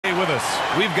with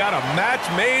us. We've got a match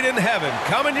made in heaven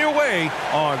coming your way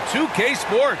on 2K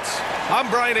Sports. I'm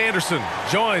Brian Anderson,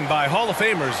 joined by Hall of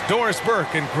Famers Doris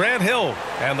Burke and Grant Hill,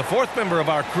 and the fourth member of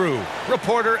our crew,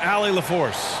 reporter Allie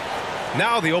LaForce.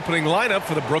 Now the opening lineup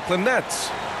for the Brooklyn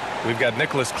Nets. We've got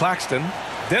Nicholas Claxton.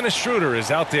 Dennis Schroeder is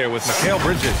out there with Mikal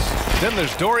Bridges. Then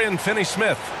there's Dorian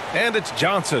Finney-Smith, and it's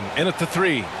Johnson in at the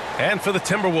 3. And for the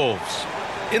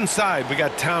Timberwolves, inside we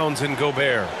got Towns and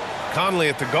Gobert. Conley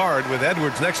at the guard with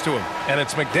Edwards next to him. And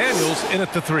it's McDaniels in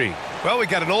at the 3. Well, we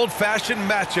got an old-fashioned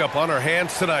matchup on our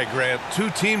hands tonight, Grant. Two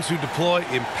teams who deploy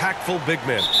impactful big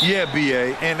men. Yeah,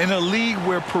 B.A., and in a league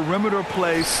where perimeter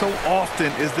play so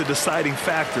often is the deciding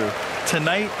factor,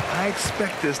 tonight I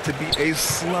expect this to be a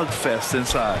slugfest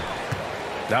inside.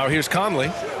 Now here's Conley.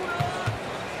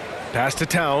 Pass to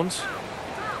Towns.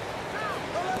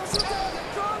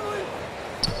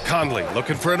 Conley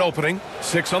looking for an opening.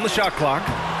 6 on the shot clock.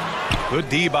 Good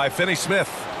D by Finney-Smith.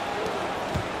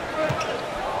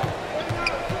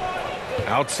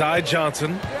 Outside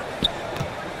Johnson.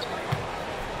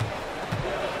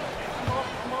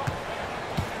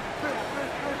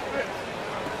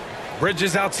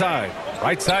 Bridges outside.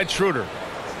 Right side Schroeder.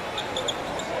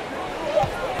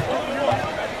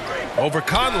 Over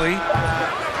Conley.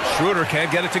 Schroeder can't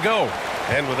get it to go.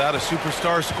 And without a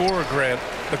superstar scorer, Grant,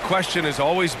 the question has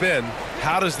always been,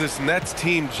 how does this Nets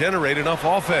team generate enough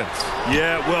offense?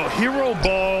 Yeah, well, hero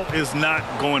ball is not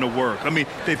going to work. I mean,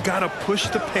 they've got to push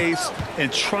the pace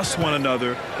and trust one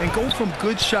another and go from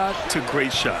good shot to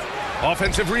great shot.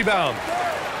 Offensive rebound.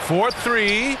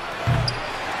 4-3.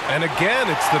 And again,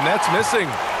 it's the Nets missing.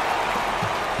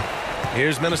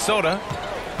 Here's Minnesota.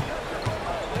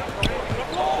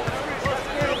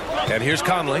 And here's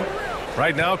Conley.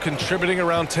 Right now contributing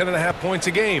around 10.5 points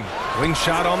a game. Wing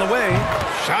shot on the way.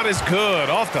 Shot is good.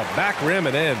 Off the back rim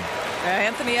and in.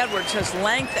 Anthony Edwards has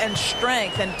length and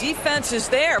strength, and defense is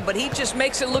there, but he just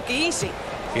makes it look easy.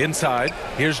 Inside.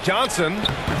 Here's Johnson.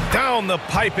 Down the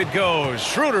pipe it goes.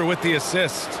 Schroeder with the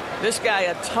assist. This guy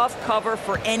a tough cover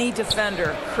for any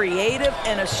defender. Creative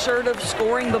and assertive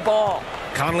scoring the ball.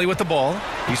 Conley with the ball.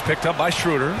 He's picked up by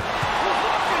Schroeder.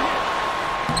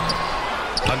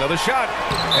 Another shot,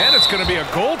 and it's going to be a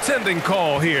goaltending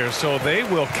call here, so they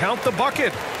will count the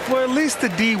bucket. Well, at least the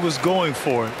D was going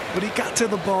for it, but he got to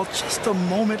the ball just a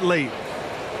moment late.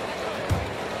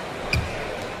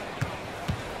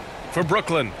 For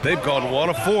Brooklyn, they've gone 1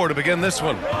 of 4 to begin this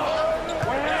one.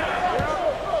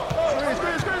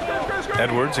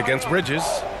 Edwards against Bridges.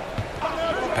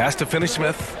 Pass to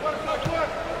Finney-Smith.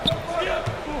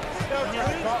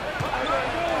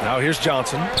 Now here's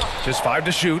Johnson. Just 5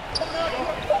 to shoot.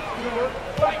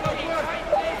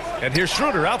 And here's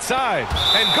Schroeder outside.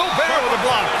 And Gobert with a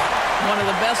block. One of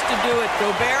the best to do it.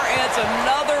 Gobert adds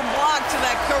another block to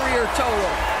that career total.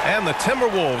 And the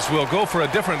Timberwolves will go for a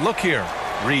different look here.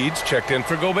 Reed's checked in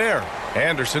for Gobert.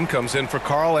 Anderson comes in for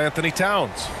Karl Anthony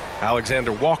Towns.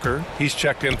 Alexander Walker, he's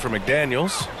checked in for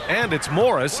McDaniels. And it's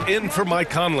Morris in for Mike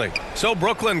Conley. So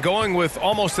Brooklyn going with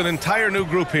almost an entire new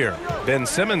group here. Ben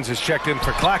Simmons is checked in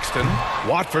for Claxton.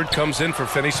 Watford comes in for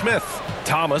Finney-Smith.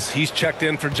 Thomas, he's checked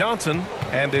in for Johnson.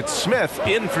 And it's Smith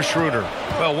in for Schroeder.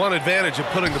 Well, one advantage of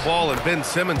putting the ball in Ben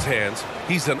Simmons' hands,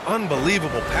 he's an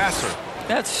unbelievable passer.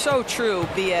 That's so true,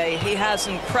 B.A. He has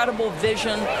incredible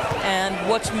vision, and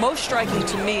what's most striking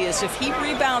to me is if he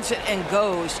rebounds it and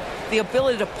goes, the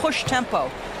ability to push tempo,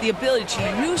 the ability to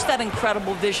use that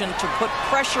incredible vision to put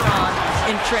pressure on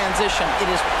in transition. It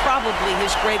is probably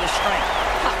his greatest strength.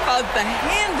 The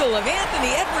handle of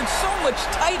Anthony Edwards so much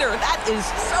tighter. That is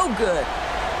so good.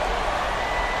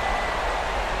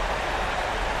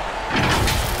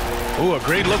 Ooh, a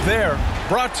great look there.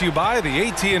 Brought to you by the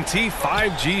AT&T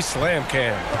 5G Slam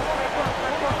Cam.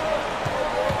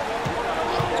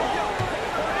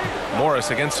 Morris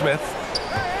against Smith.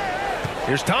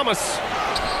 Here's Thomas.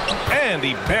 And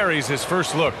he buries his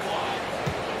first look.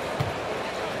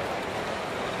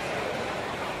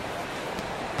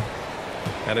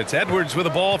 And it's Edwards with the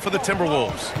ball for the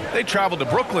Timberwolves. They traveled to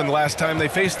Brooklyn last time they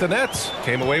faced the Nets.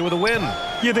 Came away with a win.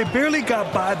 Yeah, they barely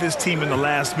got by this team in the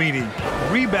last meeting.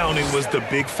 Rebounding was the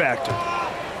big factor.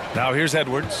 Now here's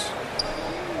Edwards.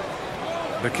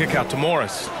 The kick out to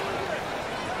Morris.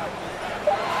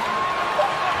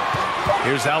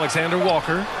 Here's Alexander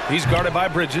Walker. He's guarded by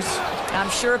Bridges. I'm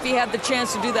sure if he had the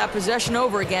chance to do that possession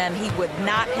over again, he would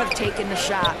not have taken the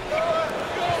shot.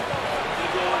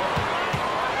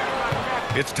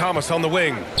 It's Thomas on the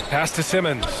wing. Pass to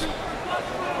Simmons.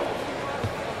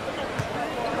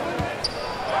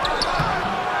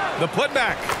 The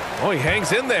putback. Oh, he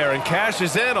hangs in there and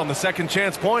cashes in on the second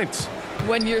chance points.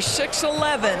 When you're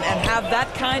 6'11" and have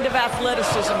that kind of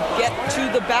athleticism, get to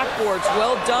the backboards.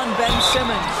 Well done, Ben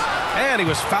Simmons. And he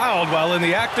was fouled while in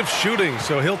the act of shooting,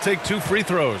 so he'll take 2 free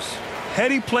throws.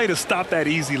 Heady play to stop that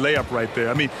easy layup right there.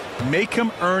 I mean, make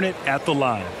him earn it at the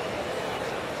line.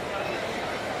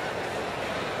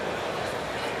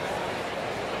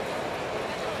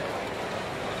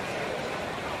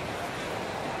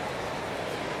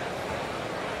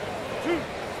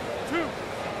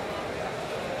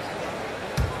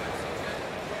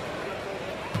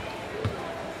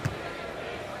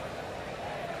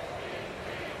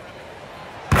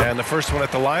 And the first one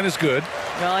at the line is good.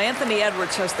 Well, Anthony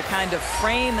Edwards has the kind of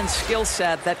frame and skill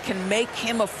set that can make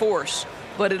him a force.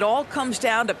 But it all comes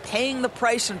down to paying the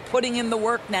price and putting in the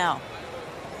work now.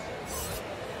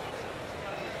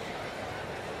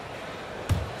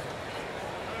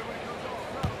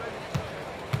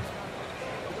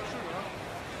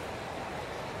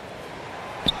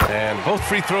 And both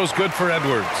free throws good for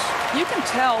Edwards. You can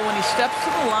tell when he steps to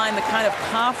the line the kind of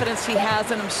confidence he has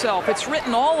in himself. It's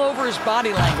written all over his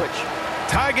body language.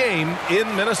 Tie game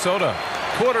in Minnesota.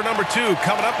 Quarter number 2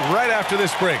 coming up right after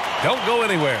this break. Don't go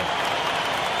anywhere.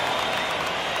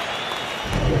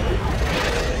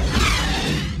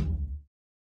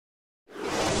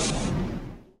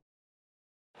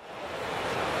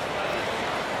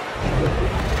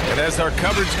 And as our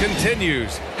coverage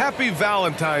continues, happy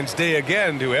Valentine's Day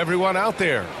again to everyone out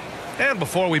there. And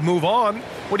before we move on,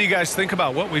 what do you guys think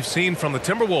about what we've seen from the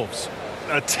Timberwolves?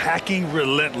 Attacking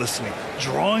relentlessly,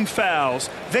 drawing fouls.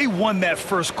 They won that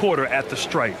first quarter at the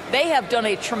stripe. They have done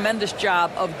a tremendous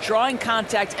job of drawing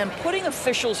contact and putting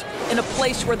officials in a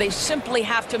place where they simply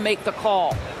have to make the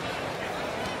call.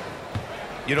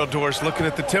 You know, Doris, looking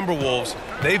at the Timberwolves,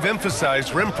 they've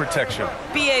emphasized rim protection.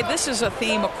 BA, this is a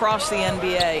theme across the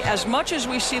NBA. As much as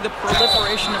we see the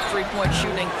proliferation of three-point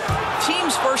shooting,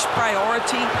 team's first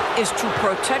priority is to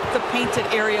protect the painted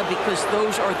area because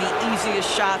those are the easiest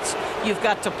shots. You've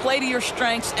got to play to your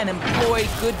strengths and employ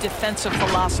good defensive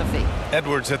philosophy.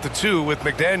 Edwards at the 2 with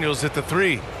McDaniels at the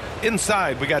 3.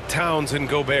 Inside, we got Towns and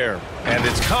Gobert. And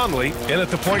it's Conley in at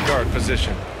the point guard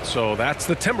position. So that's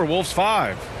the Timberwolves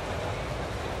 5.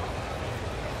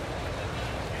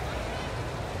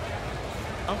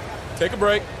 Take a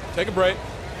break. Take a break.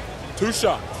 2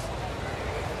 shots.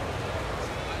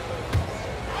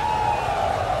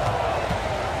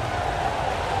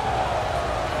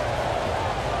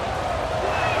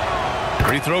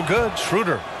 Free throw good,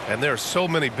 Schroeder. And there are so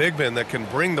many big men that can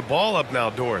bring the ball up now,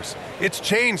 Doris. It's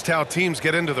changed how teams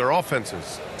get into their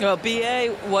offenses. Well,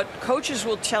 BA, what coaches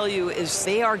will tell you is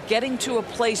they are getting to a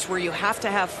place where you have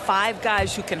to have 5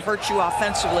 guys who can hurt you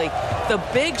offensively. The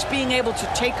bigs being able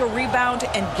to take a rebound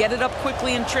and get it up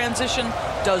quickly in transition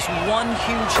does one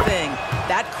huge thing.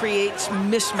 That creates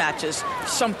mismatches,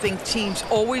 something teams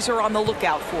always are on the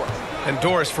lookout for. And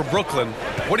Doris, for Brooklyn,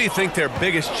 what do you think their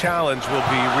biggest challenge will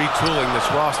be retooling this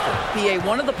roster? BA,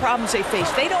 one of the problems they face,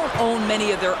 they don't own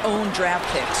many of their own draft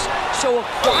picks. So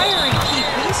acquiring key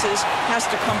pieces has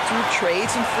to come through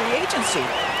trades and free agency.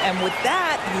 And with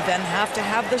that, you then have to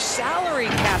have the salary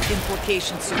cap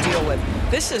implications to deal with.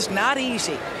 This is not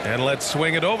easy. And let's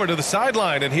swing it over to the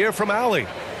sideline and hear from Allie.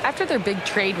 After their big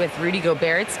trade with Rudy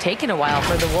Gobert, it's taken a while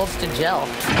for the Wolves to gel.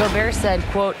 Gobert said,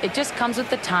 quote, "It just comes with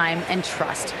the time and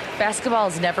trust. Basketball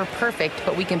is never perfect,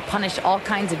 but we can punish all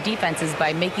kinds of defenses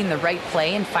by making the right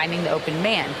play and finding the open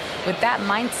man. With that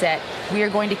mindset, we are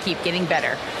going to keep getting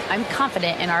better. I'm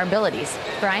confident in our abilities."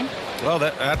 Brian? Well,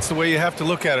 that's the way you have to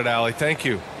look at it, Allie. Thank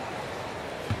you.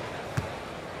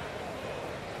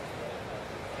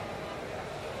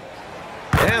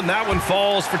 And that one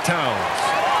falls for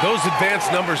Towns. Those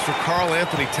advanced numbers for Karl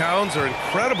Anthony Towns are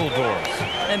incredible, Doris.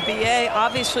 And BA,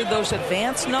 obviously those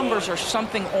advanced numbers are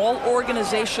something all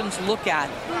organizations look at.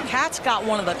 Cat's got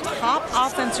one of the top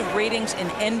offensive ratings in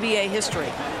NBA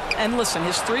history. And listen,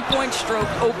 his three-point stroke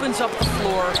opens up the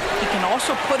floor. He can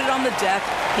also put it on the deck.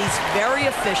 He's very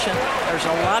efficient. There's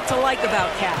a lot to like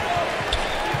about Cat.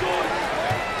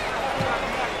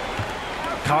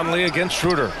 Conley against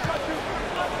Schroeder.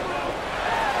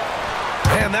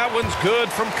 And that one's good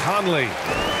from Conley.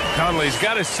 Conley's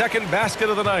got his second basket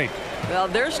of the night. Well,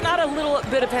 there's not a little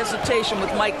bit of hesitation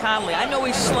with Mike Conley. I know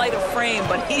he's slight of frame,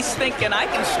 but he's thinking, I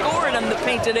can score it in the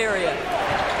painted area.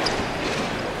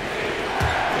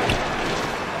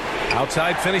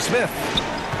 Outside, Finney-Smith.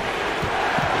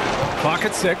 Clock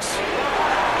at 6.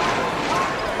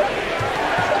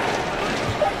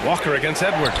 Walker against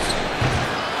Edwards.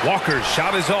 Walker's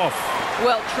shot is off.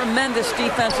 Well, tremendous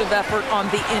defensive effort on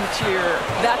the interior.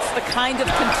 That's the kind of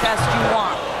contest you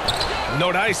want.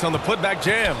 No dice on the putback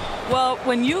jam. Well,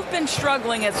 when you've been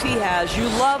struggling as he has, you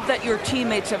love that your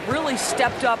teammates have really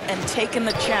stepped up and taken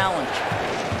the challenge.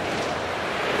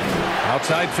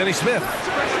 Outside Finney-Smith.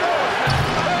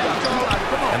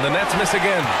 And the Nets miss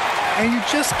again. And you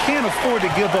just can't afford to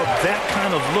give up that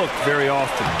kind of look very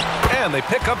often. And they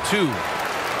pick up 2.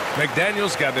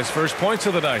 McDaniel's got his first points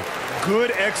of the night.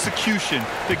 Good execution.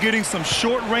 They're getting some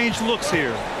short-range looks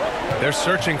here. They're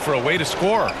searching for a way to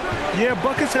score. Yeah,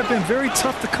 buckets have been very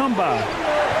tough to come by.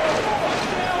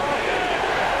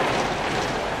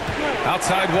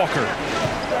 Outside Walker.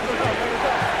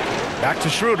 Back to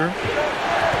Schroeder.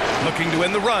 Looking to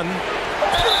win the run.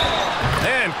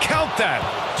 And count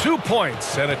that. 2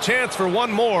 points and a chance for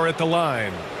one more at the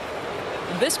line.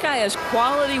 This guy has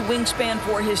quality wingspan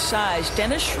for his size.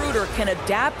 Dennis Schroeder can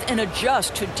adapt and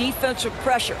adjust to defensive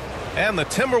pressure. And the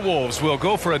Timberwolves will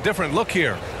go for a different look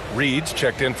here. Reed's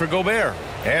checked in for Gobert.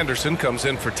 Anderson comes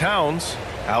in for Towns.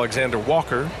 Alexander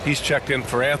Walker, he's checked in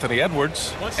for Anthony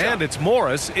Edwards. And it's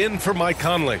Morris in for Mike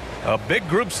Conley. A big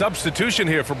group substitution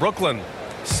here for Brooklyn.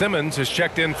 Simmons is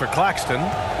checked in for Claxton.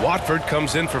 Watford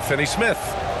comes in for Finney-Smith.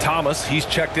 Thomas, he's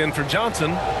checked in for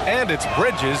Johnson. And it's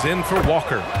Bridges in for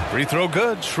Walker. Free throw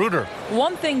good, Schroeder.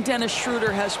 One thing Dennis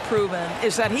Schroeder has proven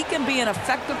is that he can be an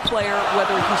effective player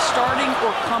whether he's starting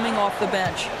or coming off the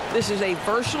bench. This is a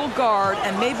versatile guard,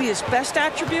 and maybe his best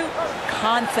attribute,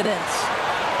 confidence.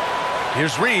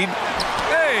 Here's Reed.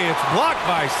 Hey, it's blocked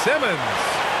by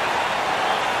Simmons.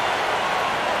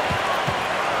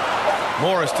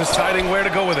 Morris deciding where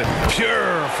to go with it.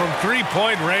 Pure from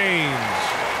three-point range.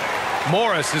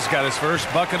 Morris has got his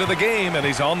first bucket of the game, and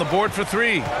he's on the board for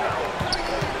 3.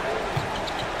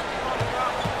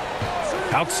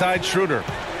 Outside Schroeder.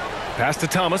 Pass to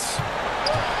Thomas.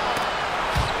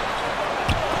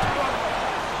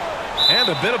 And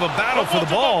a bit of a battle for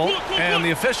the ball, and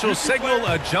the officials signal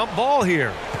a jump ball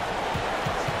here.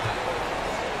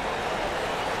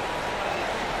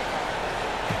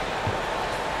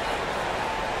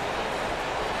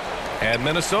 And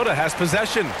Minnesota has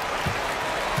possession.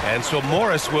 And so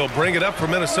Morris will bring it up for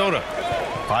Minnesota.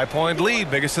 5-point lead,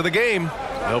 biggest of the game.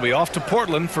 They'll be off to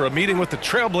Portland for a meeting with the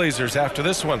Trailblazers after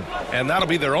this one. And that'll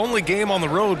be their only game on the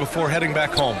road before heading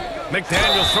back home.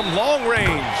 McDaniels from long range.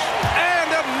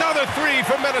 And another 3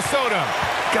 from Minnesota.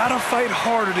 Gotta fight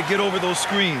harder to get over those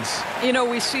screens. You know,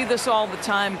 we see this all the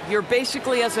time. You're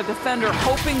basically, as a defender,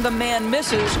 hoping the man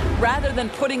misses rather than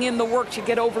putting in the work to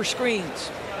get over screens.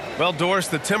 Well, Doris,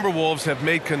 the Timberwolves have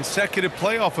made consecutive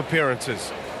playoff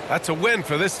appearances. That's a win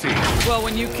for this team. Well,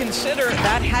 when you consider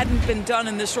that hadn't been done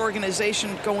in this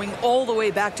organization going all the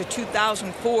way back to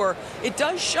 2004, it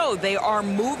does show they are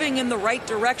moving in the right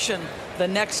direction. The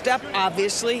next step,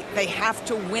 obviously, they have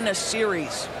to win a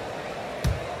series.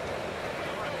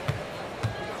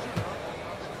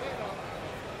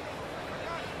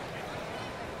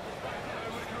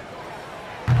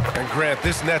 And Grant,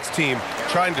 this Nets team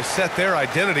trying to set their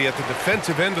identity at the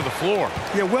defensive end of the floor.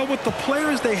 Yeah, well, with the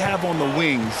players they have on the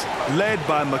wings, led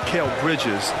by Mikal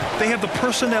Bridges, they have the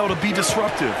personnel to be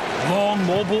disruptive. Long,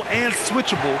 mobile, and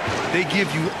switchable. They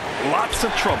give you lots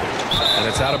of trouble. And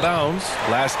it's out of bounds.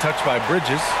 Last touch by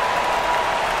Bridges.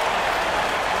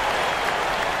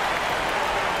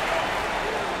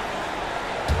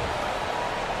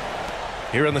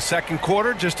 Here in the second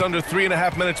quarter, just under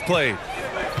 3.5 minutes played.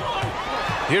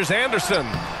 Here's Anderson.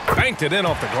 Banked it in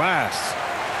off the glass.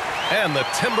 And the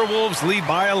Timberwolves lead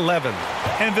by 11.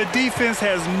 And the defense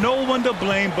has no one to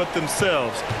blame but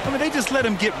themselves. I mean, they just let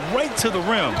him get right to the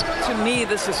rim. To me,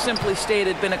 this has simply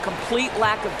stated been a complete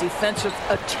lack of defensive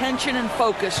attention and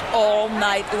focus all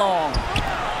night long.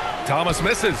 Thomas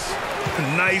misses.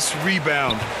 Nice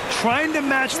rebound. Trying to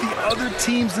match the other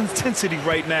team's intensity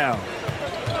right now.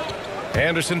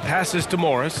 Anderson passes to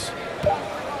Morris.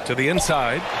 To the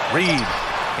inside. Reed.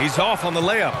 He's off on the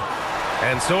layup.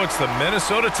 And so it's the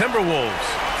Minnesota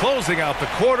Timberwolves closing out the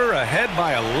quarter ahead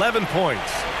by 11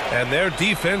 points. And their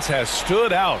defense has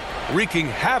stood out, wreaking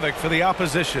havoc for the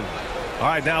opposition. All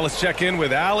right, now let's check in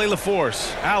with Allie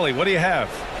LaForce. Allie, what do you have?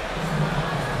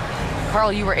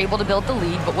 Carl, you were able to build the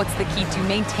lead, but what's the key to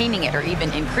maintaining it or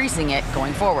even increasing it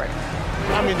going forward?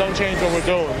 I mean, don't change what we're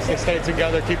doing. So stay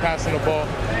together, keep passing the ball,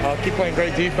 keep playing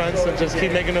great defense, and just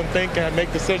keep making them think and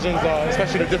make decisions,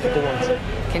 especially the difficult ones.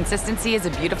 Consistency is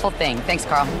a beautiful thing. Thanks,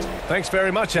 Carl. Thanks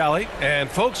very much, Allie. And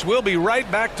folks, we'll be right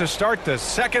back to start the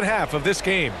second half of this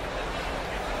game.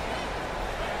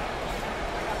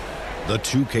 The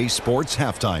 2K Sports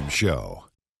Halftime Show.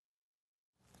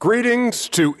 Greetings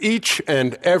to each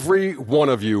and every one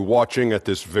of you watching at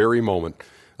this very moment.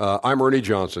 I'm Ernie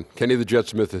Johnson. Kenny the Jet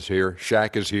Smith is here.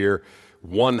 Shaq is here.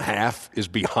 one half is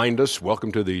behind us.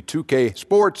 Welcome to the 2K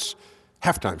Sports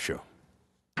Halftime Show.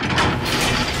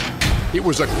 It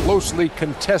was a closely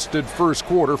contested first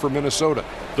quarter for Minnesota.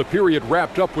 The period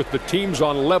wrapped up with the teams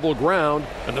on level ground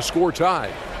and the score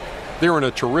tied. They're in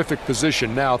a terrific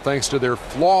position now thanks to their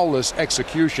flawless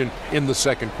execution in the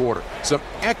second quarter. Some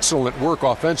excellent work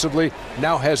offensively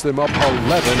now has them up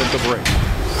 11 at the break.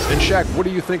 And Shaq, what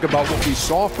do you think about what we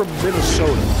saw from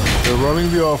Minnesota? They're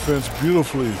running the offense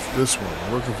beautifully this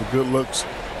one, working for good looks.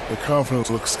 Their confidence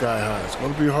looks sky high. It's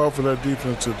going to be hard for that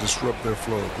defense to disrupt their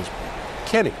flow at this point.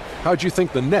 Kenny, how'd you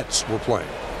think the Nets were playing?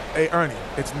 Hey, Ernie,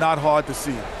 it's not hard to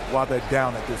see why they're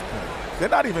down at this point. They're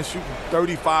not even shooting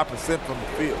 35% from the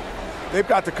field. They've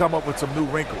got to come up with some new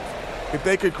wrinkles. If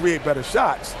they could create better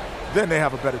shots, then they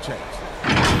have a better chance.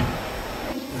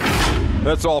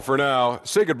 That's all for now.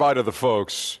 Say goodbye to the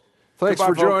folks. Thanks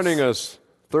for joining us.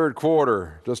 Third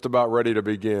quarter, just about ready to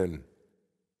begin.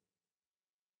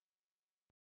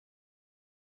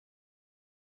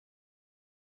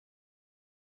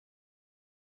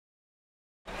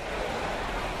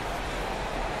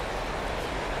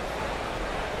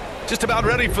 Just about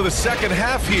ready for the second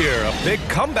half here. A big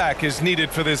comeback is needed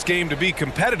for this game to be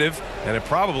competitive, and it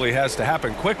probably has to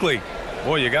happen quickly.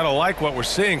 Boy, you got to like what we're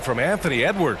seeing from Anthony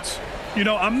Edwards. You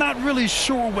know, I'm not really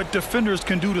sure what defenders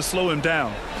can do to slow him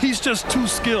down. He's just too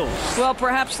skilled. Well,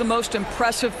 perhaps the most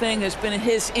impressive thing has been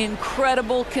his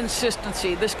incredible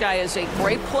consistency. This guy is a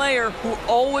great player who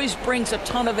always brings a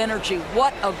ton of energy.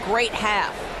 What a great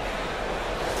half.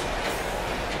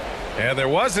 And there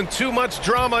wasn't too much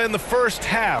drama in the first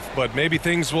half, but maybe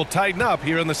things will tighten up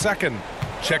here in the second.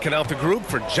 Checking out the group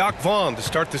for Jacques Vaughn to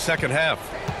start the second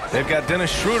half. They've got Dennis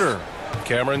Schroeder,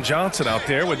 Cameron Johnson out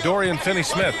there with Dorian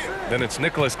Finney-Smith. Then it's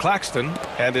Nicholas Claxton,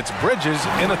 and it's Bridges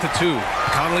in at the 2.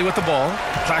 Conley with the ball.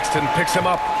 Claxton picks him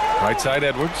up. Right side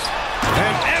Edwards.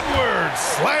 And Edwards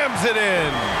slams it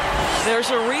in. There's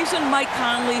a reason Mike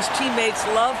Conley's teammates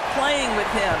love playing with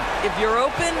him. If you're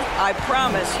open, I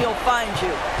promise he'll find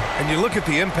you. And you look at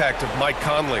the impact of Mike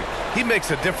Conley. He makes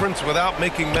a difference without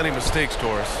making many mistakes,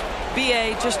 Doris.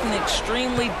 B.A. just an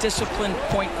extremely disciplined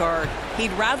point guard.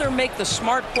 He'd rather make the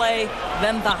smart play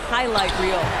than the highlight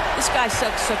reel. This guy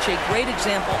sets such a great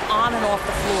example on and off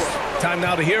the floor. Time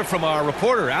now to hear from our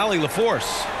reporter, Allie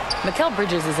LaForce. Mikal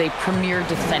Bridges is a premier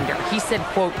defender. He said,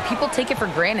 quote, people take it for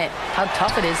granted how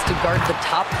tough it is to guard the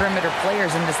top perimeter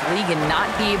players in this league and not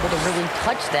be able to really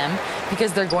touch them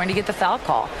because they're going to get the foul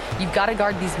call. You've got to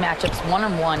guard these matchups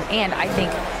one-on-one, and I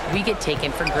think we get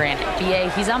taken for granted.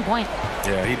 B.A., he's on point.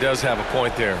 Yeah, he does have a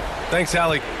point there. Thanks,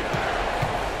 Allie.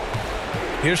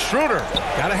 Here's Schroeder.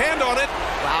 Got a hand on it.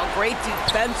 Wow, great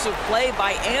defensive play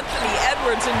by Anthony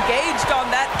Edwards, engaged on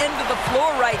that end of the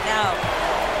floor right now.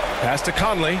 Pass to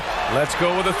Conley. Let's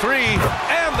go with a 3.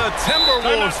 And the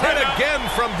Timberwolves hit again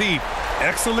from deep.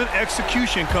 Excellent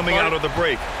execution coming out of the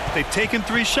break. They've taken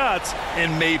 3 shots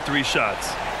and made 3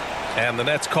 shots. And the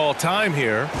Nets call time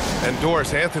here. And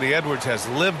Doris, Anthony Edwards has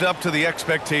lived up to the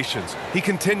expectations. He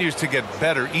continues to get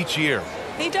better each year.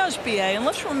 He does, B.A., and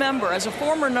let's remember, as a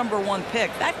former #1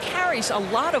 pick, that carries a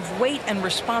lot of weight and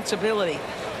responsibility.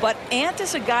 But Ant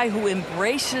is a guy who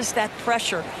embraces that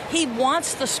pressure. He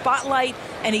wants the spotlight,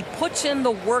 and he puts in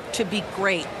the work to be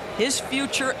great. His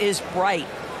future is bright.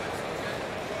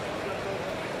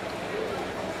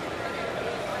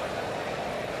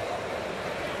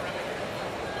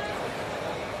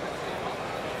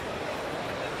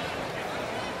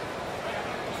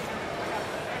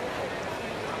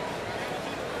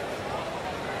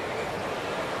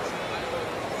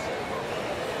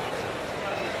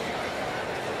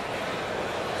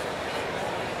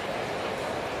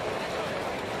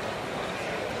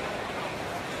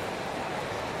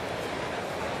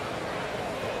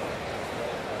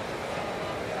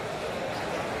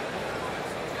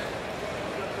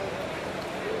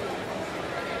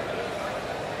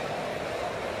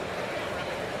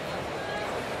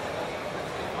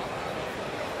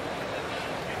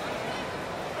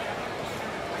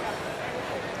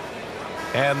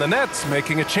 And the Nets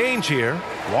making a change here.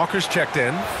 Walker's checked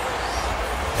in.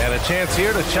 And a chance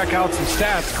here to check out some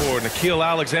stats for Nickeil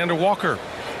Alexander-Walker.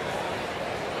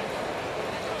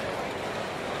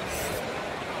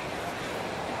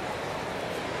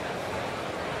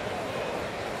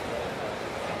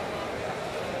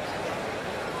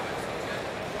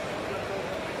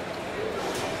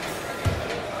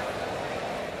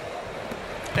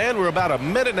 And we're about a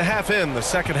minute and a half in the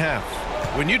second half.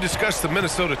 When you discuss the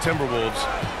Minnesota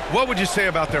Timberwolves, What would you say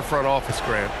about their front office,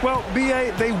 Grant? Well,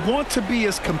 B.A., they want to be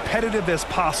as competitive as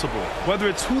possible. Whether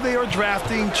it's who they are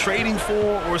drafting, trading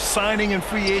for, or signing in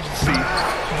free agency,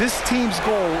 this team's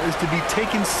goal is to be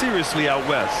taken seriously out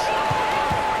west.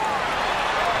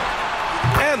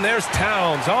 And there's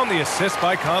Towns on the assist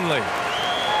by Conley.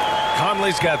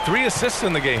 Conley's got 3 assists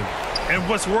in the game. And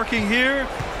what's working here?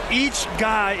 Each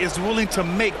guy is willing to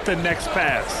make the next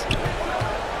pass.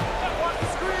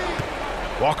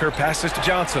 Walker passes to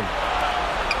Johnson.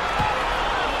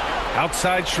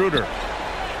 Outside Schroeder.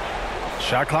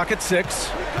 Shot clock at 6.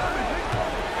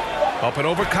 Up and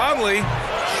over Conley.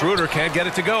 Schroeder can't get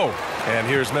it to go. And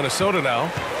here's Minnesota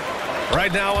now.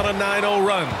 Right now on a 9-0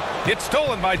 run. It's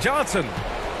stolen by Johnson.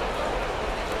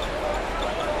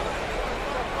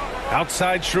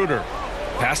 Outside Schroeder.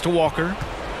 Pass to Walker.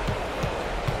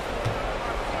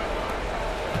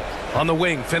 On the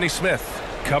wing, Finney-Smith.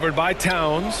 Covered by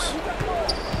Towns.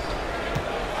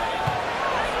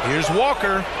 Here's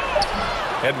Walker.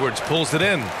 Edwards pulls it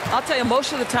in. I'll tell you,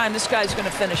 most of the time this guy's going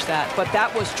to finish that, but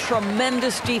that was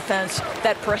tremendous defense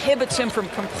that prohibits him from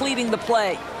completing the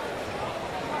play.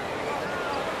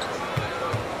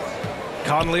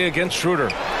 Conley against Schroeder.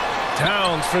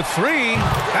 Towns for 3.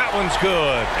 That one's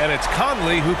good. And it's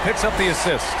Conley who picks up the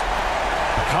assist.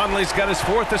 Conley's got his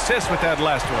 4th assist with that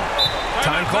last one.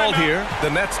 Time called here.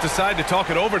 The Nets decide to talk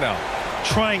it over now.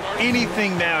 Trying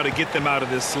anything now to get them out of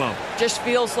this slump. Just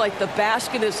feels like the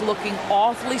basket is looking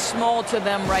awfully small to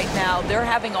them right now. They're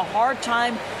having a hard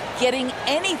time getting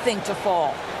anything to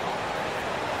fall.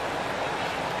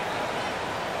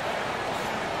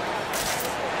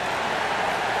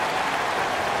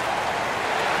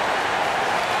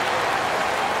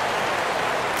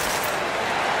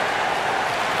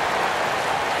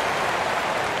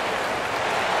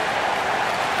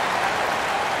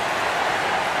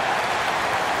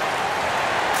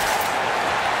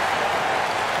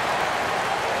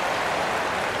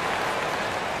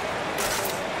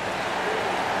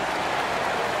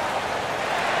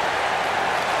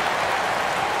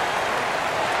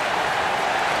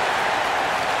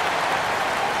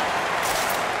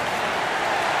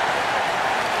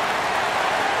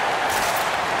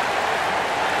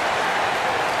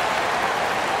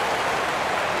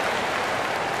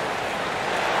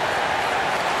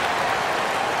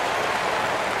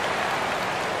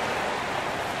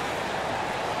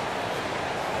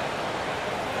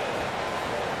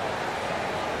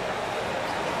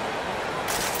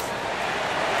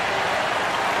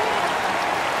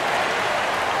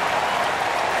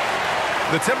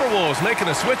 The Timberwolves making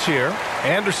a switch here.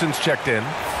 Anderson's checked in.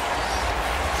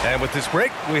 And with this break,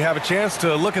 we have a chance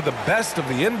to look at the best of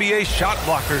the NBA shot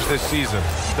blockers this season.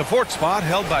 The 4th spot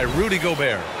held by Rudy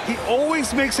Gobert. He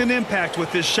always makes an impact with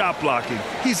his shot blocking.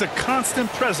 He's a constant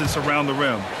presence around the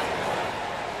rim.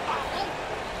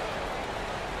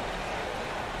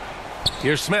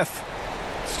 Here's Smith.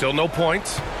 Still no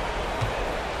points.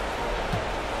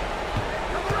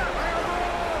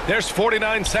 There's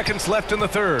 49 seconds left in the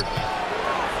 3rd.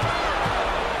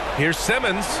 Here's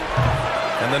Simmons,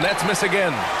 and the Nets miss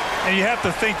again. And you have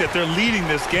to think that they're leading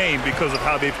this game because of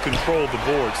how they've controlled the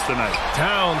boards tonight.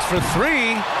 Towns for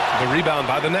 3. The rebound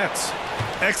by the Nets.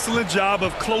 Excellent job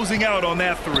of closing out on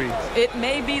that 3. It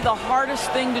may be the hardest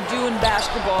thing to do in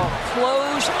basketball.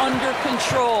 Close under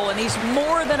control, and he's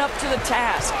more than up to the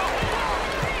task.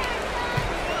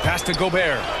 Pass to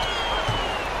Gobert.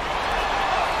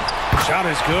 Shot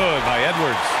is good by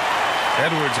Edwards.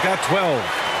 Edwards got 12.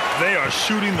 They are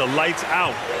shooting the lights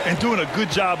out and doing a good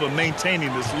job of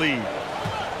maintaining this lead.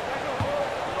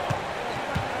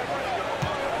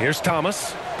 Here's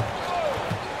Thomas.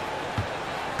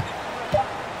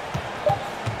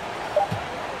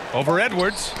 Over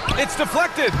Edwards. It's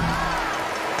deflected.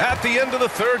 At the end of the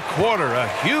 3rd quarter, a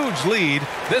huge lead.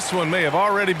 This one may have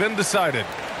already been decided.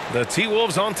 The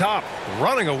T-Wolves on top,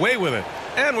 running away with it.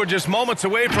 And we're just moments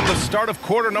away from the start of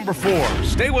quarter number 4.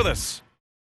 Stay with us.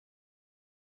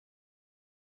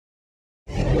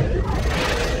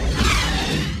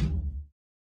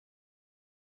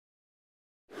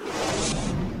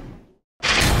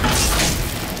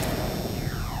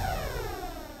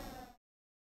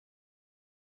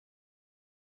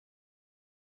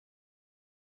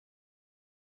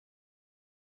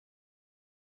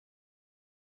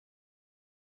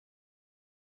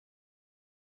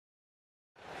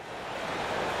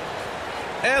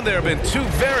 And there have been 2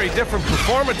 very different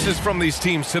performances from these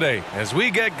teams today as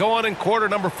we get going in quarter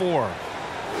number 4.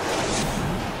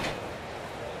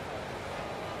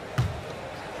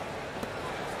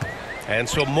 And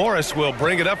so Morris will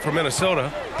bring it up for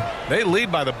Minnesota. They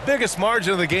lead by the biggest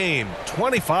margin of the game,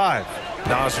 25.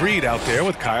 Naz Reid out there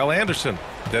with Kyle Anderson.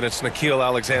 Then it's Nickeil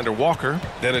Alexander-Walker.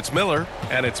 Then it's Miller.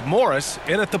 And it's Morris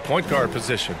in at the point guard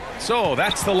position. So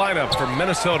that's the lineup for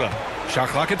Minnesota. Shot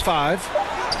clock at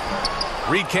 5.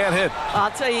 Reed can't hit.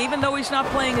 I'll tell you, even though he's not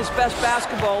playing his best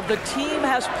basketball, the team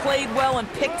has played well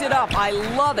and picked it up. I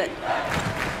love it.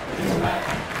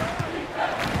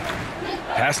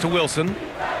 Pass to Wilson.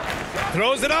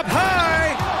 Throws it up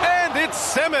high. And it's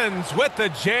Simmons with the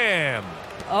jam.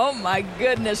 Oh, my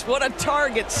goodness. What a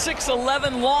target.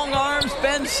 6'11", long arms.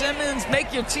 Ben Simmons,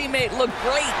 make your teammate look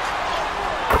great.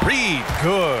 Reed,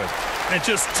 good. And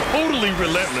just totally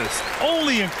relentless,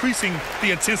 only increasing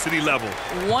the intensity level.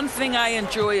 One thing I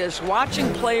enjoy is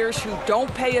watching players who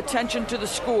don't pay attention to the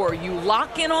score. You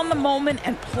lock in on the moment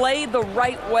and play the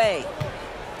right way.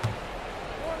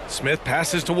 Smith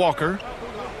passes to Walker.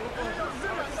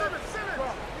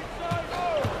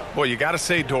 Boy, you got to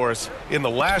say, Doris, in the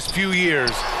last few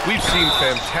years, we've seen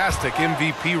fantastic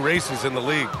MVP races in the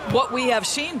league. What we have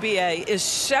seen, B.A., is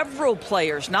several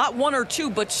players, not one or two,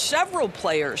 but several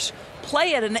players,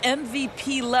 play at an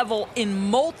MVP level in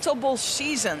multiple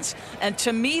seasons. And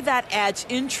to me, that adds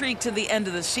intrigue to the end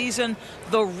of the season.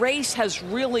 The race has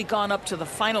really gone up to the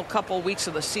final couple weeks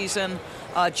of the season.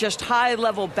 Just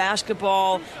high-level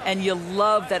basketball, and you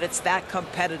love that it's that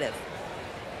competitive.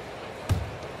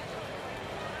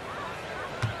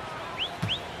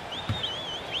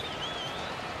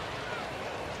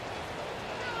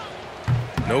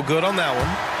 No good on that one.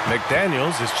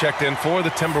 McDaniels is checked in for the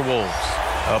Timberwolves.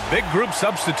 A big group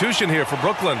substitution here for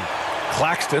Brooklyn.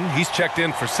 Claxton, he's checked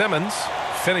in for Simmons.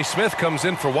 Finney-Smith comes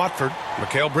in for Watford.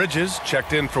 Mikal Bridges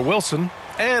checked in for Wilson.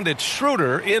 And it's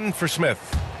Schroeder in for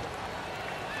Smith.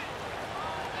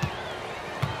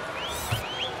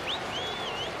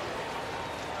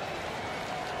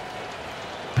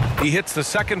 He hits the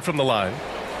second from the line.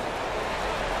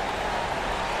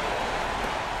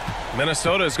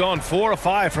 Minnesota has gone 4 of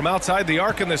 5 from outside the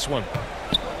arc in this one.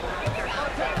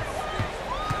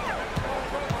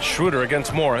 Schroeder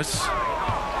against Morris.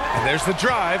 And there's the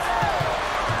drive.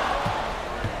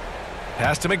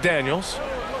 Pass to McDaniels.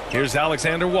 Here's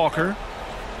Alexander Walker.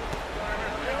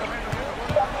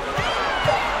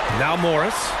 Now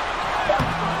Morris.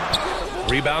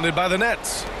 Rebounded by the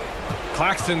Nets.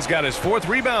 Claxton's got his 4th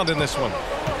rebound in this one.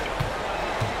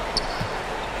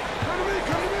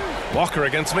 Walker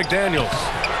against McDaniels.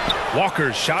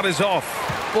 Walker's shot is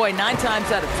off. Boy, 9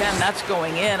 times out of 10, that's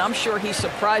going in. I'm sure he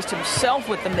surprised himself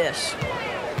with the miss.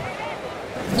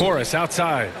 Morris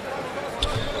outside.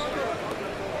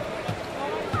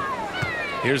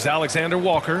 Here's Alexander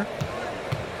Walker.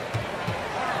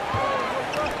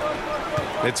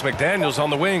 It's McDaniels on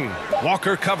the wing.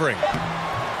 Walker covering.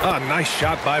 A nice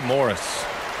shot by Morris.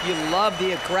 You love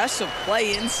the aggressive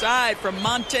play inside from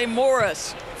Monte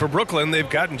Morris. For Brooklyn, they've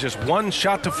gotten just 1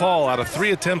 shot to fall out of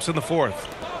 3 attempts in the 4th.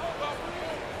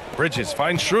 Bridges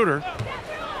finds Schroeder.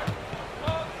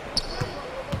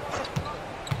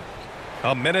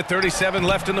 A minute 37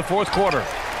 left in the 4th quarter.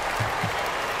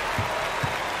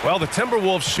 Well, the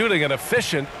Timberwolves shooting an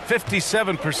efficient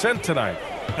 57% tonight.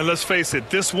 And let's face it,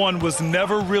 this one was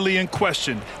never really in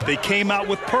question. They came out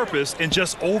with purpose and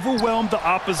just overwhelmed the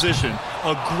opposition.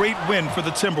 A great win for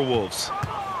the Timberwolves.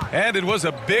 And it was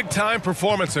a big-time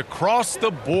performance across the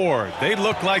board. They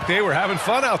looked like they were having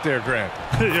fun out there, Grant.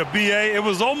 Yeah, B.A., it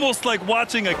was almost like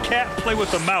watching a cat play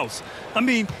with a mouse. I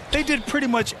mean, they did pretty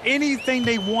much anything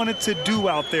they wanted to do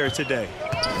out there today.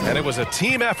 And it was a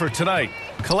team effort tonight,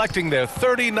 collecting their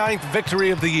 39th victory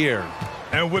of the year.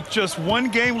 And with just 1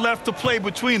 game left to play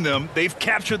between them, they've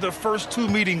captured the first 2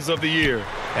 meetings of the year.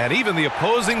 And even the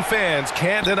opposing fans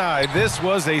can't deny this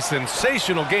was a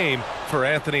sensational game for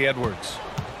Anthony Edwards.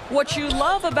 What you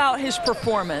love about his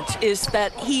performance is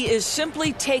that he is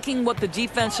simply taking what the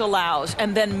defense allows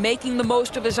and then making the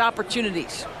most of his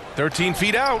opportunities. 13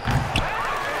 feet out.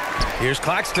 Here's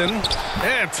Claxton.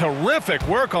 And terrific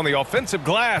work on the offensive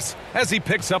glass as he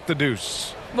picks up the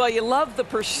deuce. Well, you love the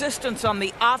persistence on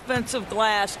the offensive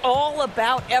glass. All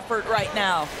about effort right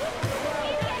now.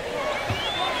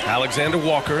 Alexander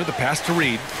Walker, the pass to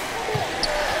Reed.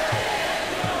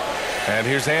 And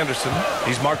here's Anderson.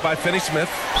 He's marked by Finney-Smith.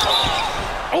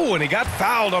 Oh, and he got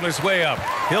fouled on his way up.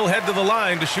 He'll head to the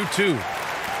line to shoot 2.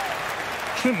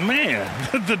 Man,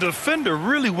 the defender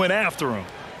really went after him.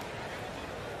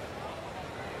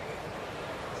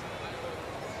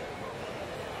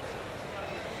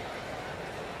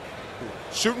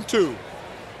 Shooting 2.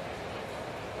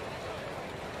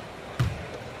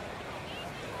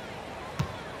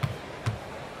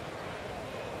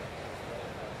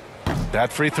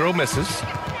 That free throw misses.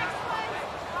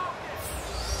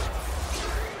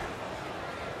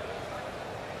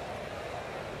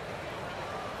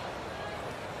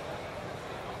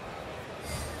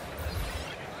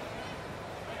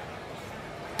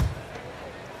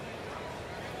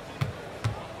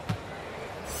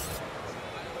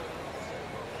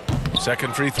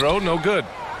 Second free throw, no good.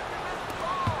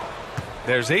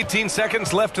 There's 18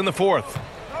 seconds left in the fourth.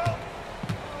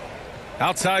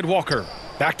 Outside Walker.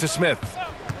 Back to Smith.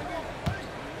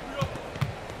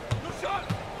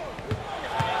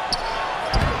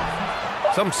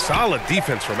 Some solid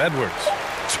defense from Edwards.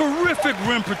 Terrific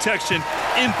rim protection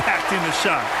impacting the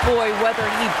shot. Boy, whether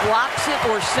he blocks it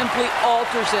or simply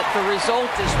alters it, the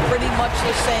result is pretty much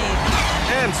the same.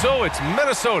 And so it's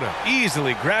Minnesota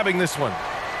easily grabbing this one.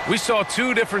 We saw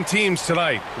two different teams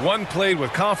tonight. One played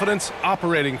with confidence,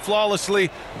 operating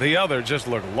flawlessly. The other just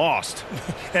looked lost.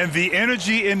 And the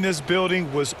energy in this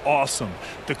building was awesome.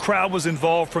 The crowd was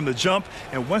involved from the jump,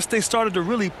 and once they started to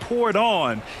really pour it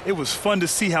on, it was fun to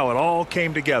see how it all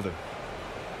came together.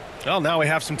 Well, now we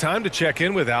have some time to check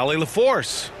in with Allie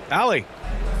LaForce. Allie.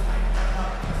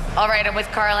 All right, I'm with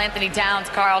Karl Anthony Towns.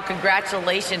 Karl,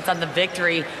 congratulations on the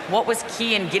victory. What was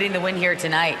key in getting the win here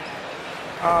tonight?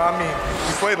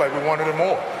 We played like we wanted it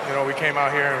more. You know, we came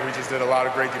out here and we just did a lot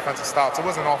of great defensive stops. It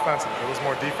wasn't offensive. It was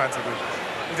more defensive.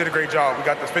 We did a great job. We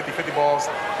got those 50-50 balls,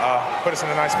 put us in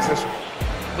a nice position.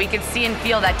 We could see and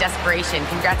feel that desperation.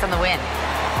 Congrats on the win.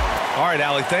 All right,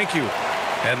 Allie, thank you.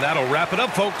 And that'll wrap it up,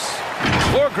 folks.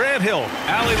 For Grant Hill,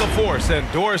 Allie LaForce, and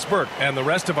Doris Burke, and the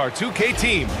rest of our 2K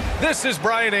team, this is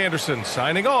Brian Anderson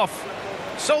signing off.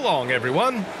 So long,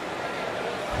 everyone.